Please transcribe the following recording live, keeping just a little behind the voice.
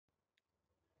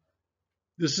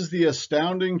This is the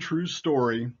astounding true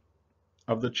story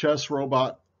of the chess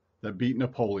robot that beat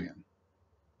Napoleon.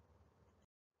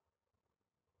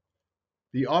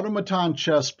 The automaton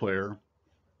chess player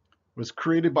was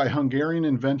created by Hungarian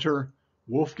inventor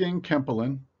Wolfgang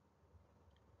Kempelen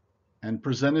and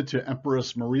presented to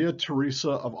Empress Maria Theresa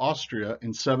of Austria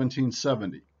in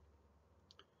 1770.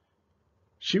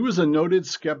 She was a noted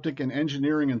skeptic and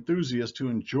engineering enthusiast who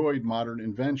enjoyed modern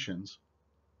inventions.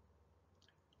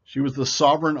 She was the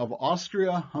sovereign of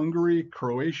Austria, Hungary,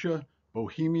 Croatia,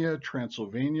 Bohemia,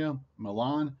 Transylvania,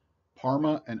 Milan,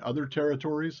 Parma, and other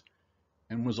territories,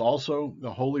 and was also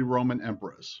the Holy Roman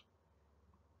Empress.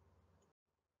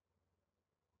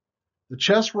 The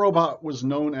chess robot was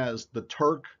known as the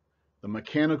Turk, the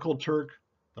Mechanical Turk,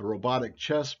 the Robotic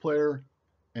Chess Player,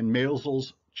 and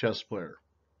Maelzel's Chess Player.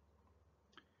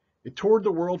 It toured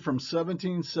the world from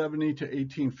 1770 to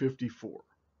 1854,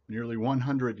 nearly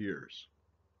 100 years.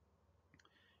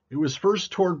 It was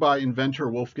first toured by inventor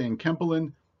Wolfgang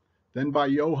Kempelen, then by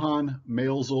Johann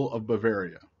Maelzel of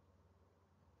Bavaria.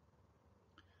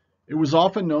 It was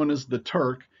often known as the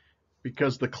Turk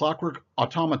because the clockwork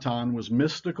automaton was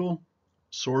mystical,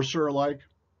 sorcerer-like,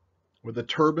 with a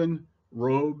turban,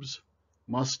 robes,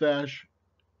 mustache,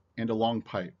 and a long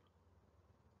pipe.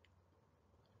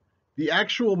 The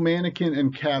actual mannequin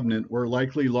and cabinet were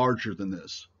likely larger than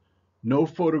this. No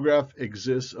photograph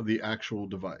exists of the actual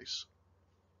device.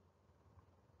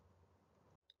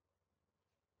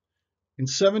 In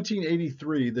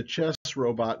 1783, the chess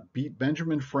robot beat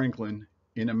Benjamin Franklin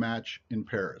in a match in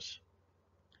Paris.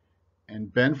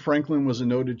 And Ben Franklin was a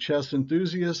noted chess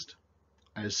enthusiast,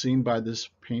 as seen by this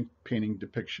painting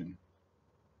depiction.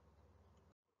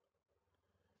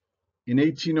 In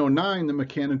 1809, the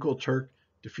Mechanical Turk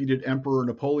defeated Emperor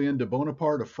Napoleon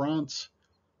Bonaparte of France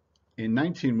in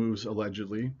 19 moves,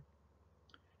 allegedly,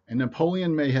 and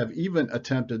Napoleon may have even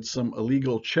attempted some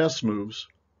illegal chess moves,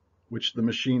 which the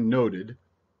machine noted,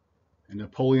 and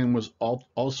Napoleon was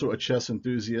also a chess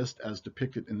enthusiast as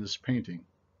depicted in this painting.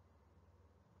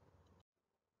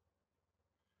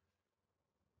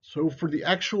 So for the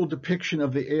actual depiction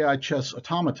of the AI chess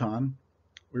automaton,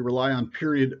 we rely on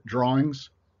period drawings.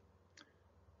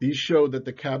 These show that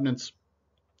the cabinets,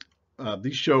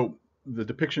 the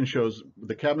depiction shows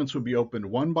the cabinets would be opened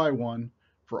one by one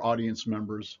for audience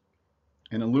members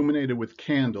and illuminated with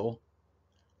candle,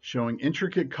 showing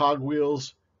intricate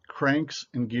cogwheels, cranks,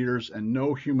 and gears, and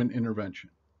no human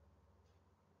intervention.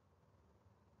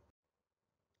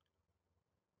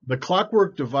 The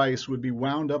clockwork device would be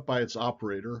wound up by its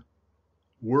operator.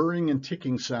 Whirring and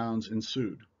ticking sounds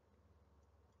ensued.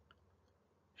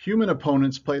 Human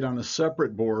opponents played on a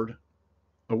separate board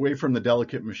away from the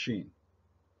delicate machine.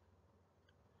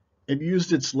 It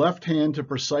used its left hand to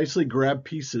precisely grab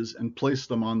pieces and place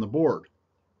them on the board.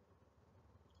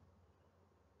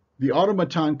 The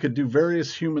automaton could do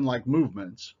various human-like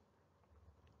movements,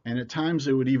 and at times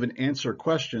it would even answer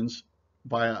questions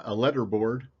via a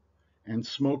letterboard, and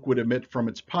smoke would emit from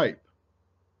its pipe.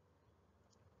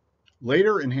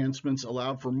 Later enhancements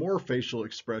allowed for more facial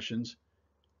expressions,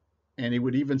 and it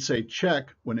would even say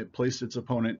check when it placed its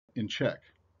opponent in check.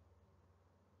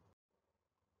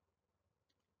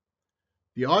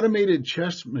 The automated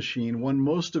chess machine won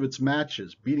most of its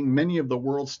matches, beating many of the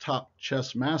world's top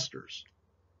chess masters.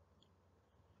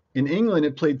 In England,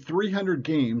 it played 300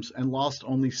 games and lost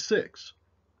only 6,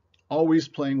 always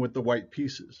playing with the white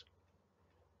pieces.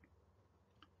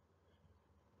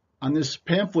 On this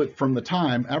pamphlet from the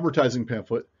time, advertising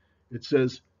pamphlet, it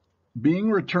says, being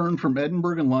returned from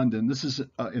Edinburgh and London, this is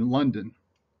in London,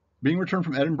 being returned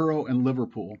from Edinburgh and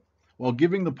Liverpool, while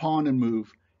giving the pawn and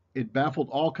move, it baffled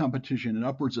all competition in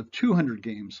upwards of 200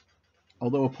 games,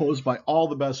 although opposed by all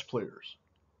the best players.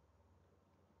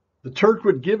 The Turk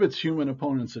would give its human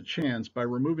opponents a chance by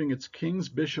removing its king's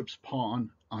bishop's pawn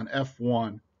on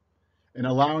f1 and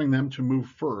allowing them to move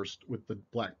first with the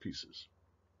black pieces.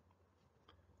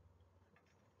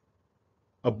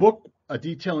 A book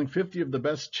detailing 50 of the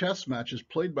best chess matches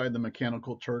played by the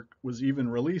Mechanical Turk was even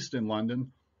released in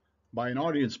London by an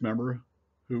audience member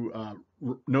who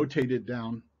notated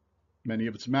down many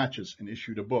of its matches and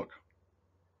issued a book.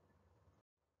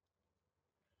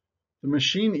 The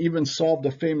machine even solved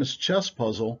a famous chess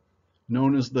puzzle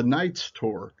known as the Knight's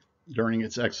Tour during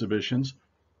its exhibitions.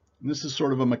 And this is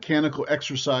sort of a mechanical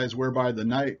exercise whereby the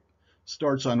knight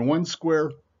starts on one square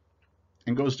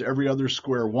and goes to every other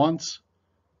square once,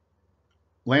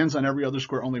 lands on every other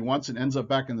square only once, and ends up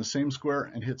back in the same square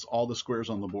and hits all the squares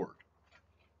on the board.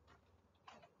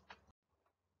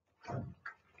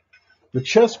 The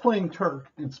chess-playing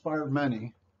Turk inspired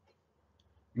many,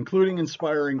 including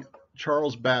inspiring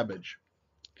Charles Babbage,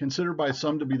 considered by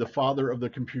some to be the father of the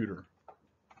computer.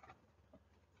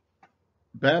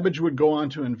 Babbage would go on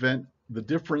to invent the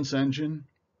difference engine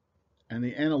and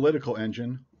the analytical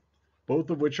engine,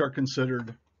 both of which are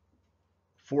considered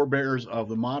forebears of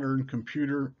the modern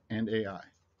computer and AI.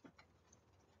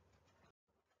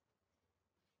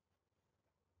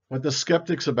 But the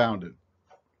skeptics abounded.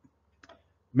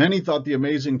 Many thought the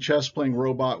amazing chess-playing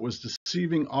robot was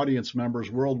deceiving audience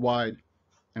members worldwide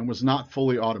and was not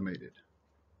fully automated.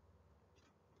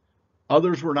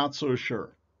 Others were not so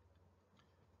sure.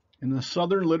 In the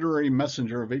Southern Literary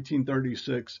Messenger of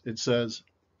 1836, it says,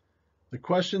 "The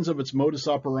questions of its modus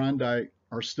operandi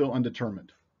are still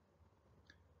undetermined.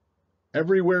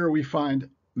 Everywhere we find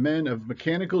men of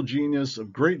mechanical genius,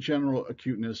 of great general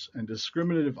acuteness, and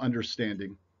discriminative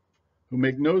understanding, who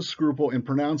make no scruple in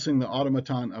pronouncing the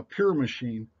automaton a pure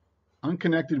machine,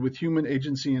 unconnected with human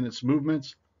agency in its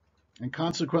movements, and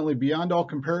consequently beyond all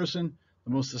comparison, the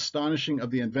most astonishing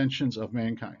of the inventions of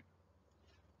mankind."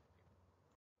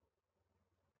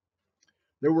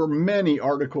 There were many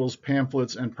articles,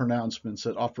 pamphlets, and pronouncements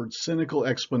that offered cynical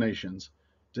explanations,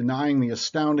 denying the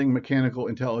astounding mechanical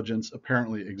intelligence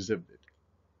apparently exhibited.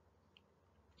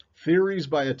 Theories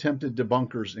by attempted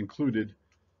debunkers included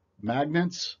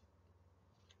magnets,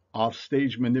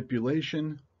 offstage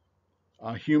manipulation,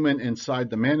 a human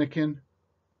inside the mannequin,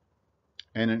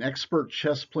 and an expert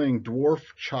chess-playing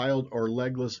dwarf, child, or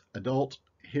legless adult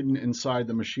hidden inside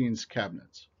the machine's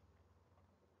cabinets.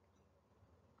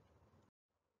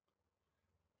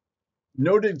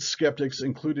 Noted skeptics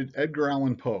included Edgar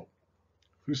Allan Poe,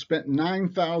 who spent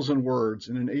 9,000 words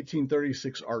in an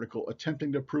 1836 article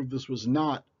attempting to prove this was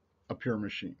not a pure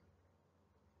machine.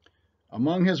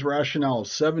 Among his rationale of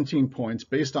 17 points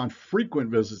based on frequent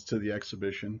visits to the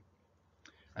exhibition,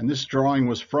 and this drawing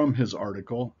was from his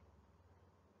article,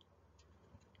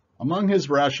 among his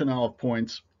rationale of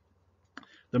points,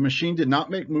 the machine did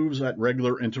not make moves at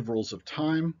regular intervals of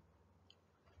time.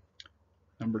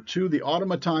 Number 2, the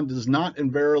automaton does not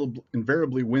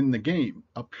invariably win the game.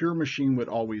 A pure machine would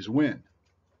always win.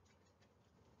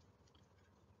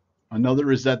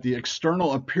 Another is that the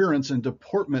external appearance and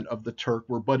deportment of the Turk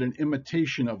were but an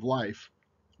imitation of life,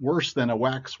 worse than a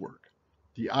waxwork.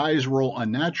 The eyes roll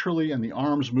unnaturally and the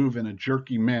arms move in a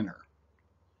jerky manner.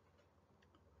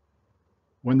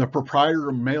 When the proprietor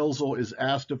of Maelzel is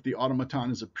asked if the automaton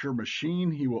is a pure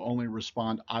machine, he will only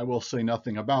respond, "I will say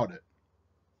nothing about it."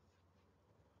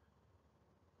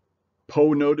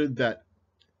 Poe noted that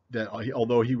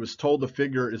although he was told the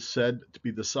figure is said to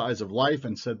be the size of life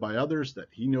and said by others that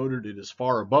he noted it is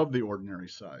far above the ordinary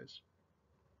size.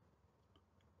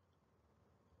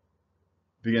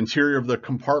 The interior of the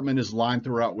compartment is lined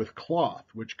throughout with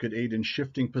cloth, which could aid in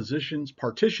shifting positions,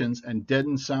 partitions, and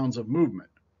deaden sounds of movement.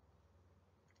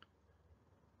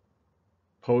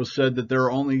 Poe said that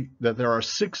there are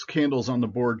 6 candles on the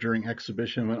board during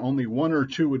exhibition, when only 1 or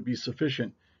 2 would be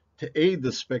sufficient to aid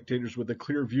the spectators with a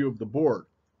clear view of the board.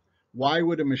 Why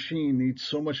would a machine need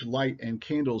so much light and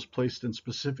candles placed in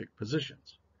specific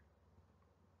positions?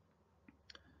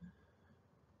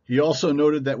 He also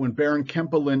noted that when Baron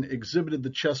Kempelin exhibited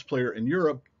the chess player in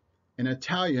Europe, an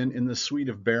Italian in the suite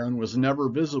of Baron was never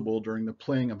visible during the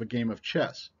playing of a game of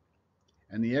chess,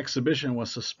 and the exhibition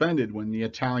was suspended when the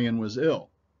Italian was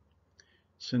ill.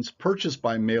 Since purchased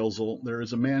by Maelzel, there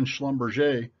is a man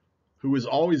Schlumberger who is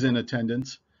always in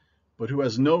attendance, but who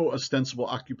has no ostensible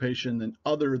occupation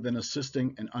other than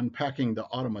assisting and unpacking the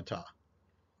automata.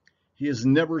 He is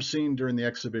never seen during the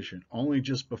exhibition, only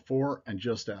just before and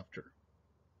just after.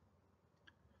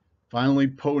 Finally,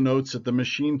 Poe notes that the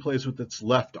machine plays with its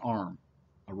left arm,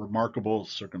 a remarkable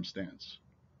circumstance.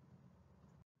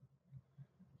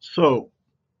 So,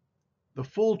 the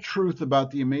full truth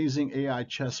about the amazing AI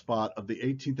chess bot of the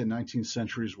 18th and 19th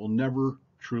centuries will never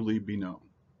truly be known.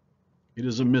 It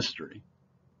is a mystery,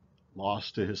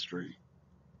 lost to history.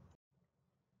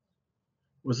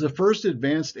 Was the first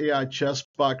advanced AI chess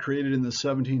bot created in the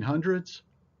 1700s?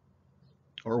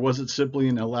 Or was it simply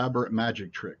an elaborate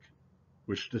magic trick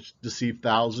which deceived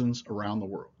thousands around the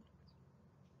world?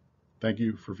 Thank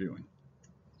you for viewing.